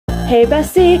Hey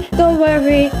bestie, don't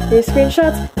worry, these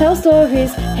screenshots tell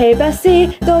stories. Hey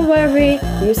bestie, don't worry,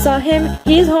 you saw him,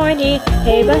 he's horny.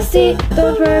 Hey bestie,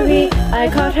 don't worry, I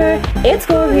caught her, it's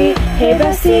gory. Hey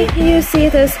bestie, you see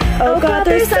this, oh god,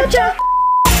 there's such a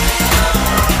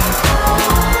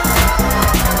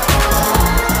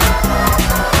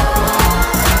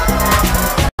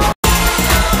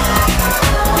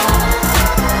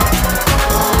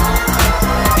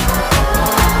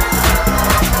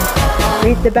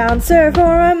Greet the bouncer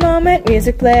for a moment,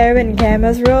 music player and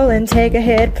cameras rolling. Take a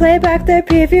hit, play back the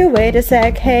preview, wait a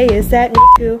sec, hey, is that me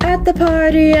too? At the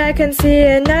party I can see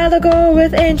another girl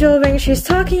with angel wings. She's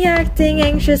talking, acting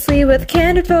anxiously with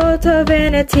candid photo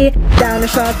vanity. Down a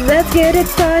shot, let's get it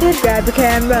started. Grab the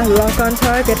camera, lock on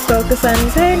target, focus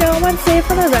lens. Hey, no one's safe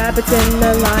from the rabbits in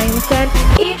the lion's den.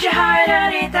 Eat your heart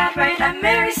out, ain't that right? I'm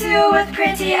Mary Sue with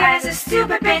pretty eyes, a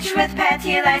stupid bitch with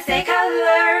petty lies. They color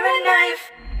a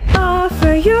knife.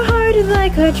 Offer your heart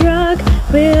like a drug.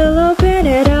 We'll open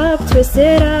it up, twist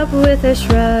it up with a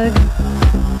shrug.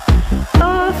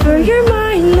 Offer your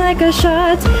mind like a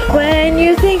shot. When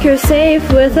you think you're safe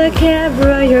with a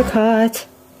camera, you're caught.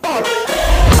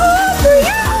 Offer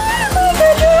your heart like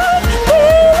a drug.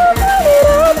 We'll open it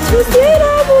up, twist it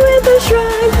up with a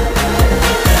shrug.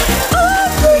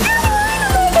 Offer your mind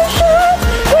like a shot.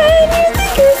 When you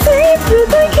think you're safe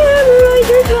with a camera,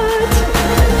 you're caught.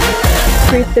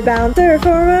 Greet the bouncer for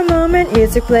a moment,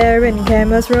 music player and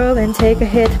cameras rolling. Take a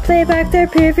hit, play back their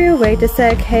preview, wait a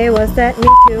sec, hey, was that me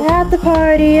too? At the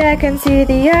party I can see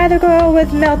the other girl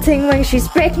with melting wings. She's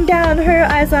breaking down, her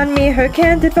eyes on me, her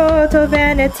candid photo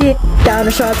vanity. Down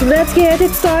a shot, let's get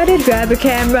it started. Grab a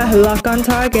camera, lock on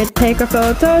target, take her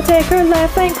photo, take her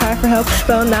left lane, cry for help.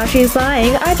 Well, now she's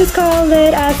lying, I just call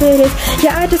it as it is.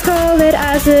 Yeah, I just call it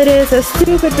as it is. A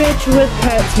stupid bitch with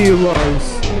petty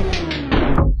lies.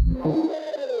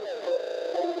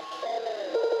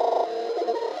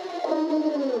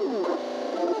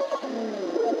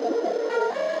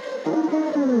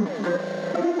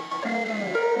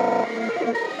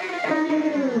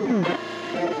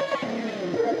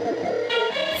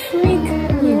 Freak,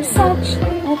 you're such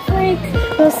a freak.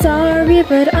 Well, sorry,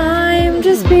 but I'm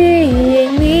just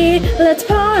being me. Let's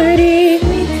party.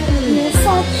 Freak, you're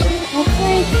such a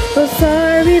freak. Well,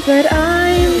 sorry, but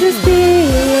I'm just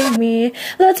being me.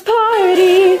 Let's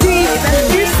party.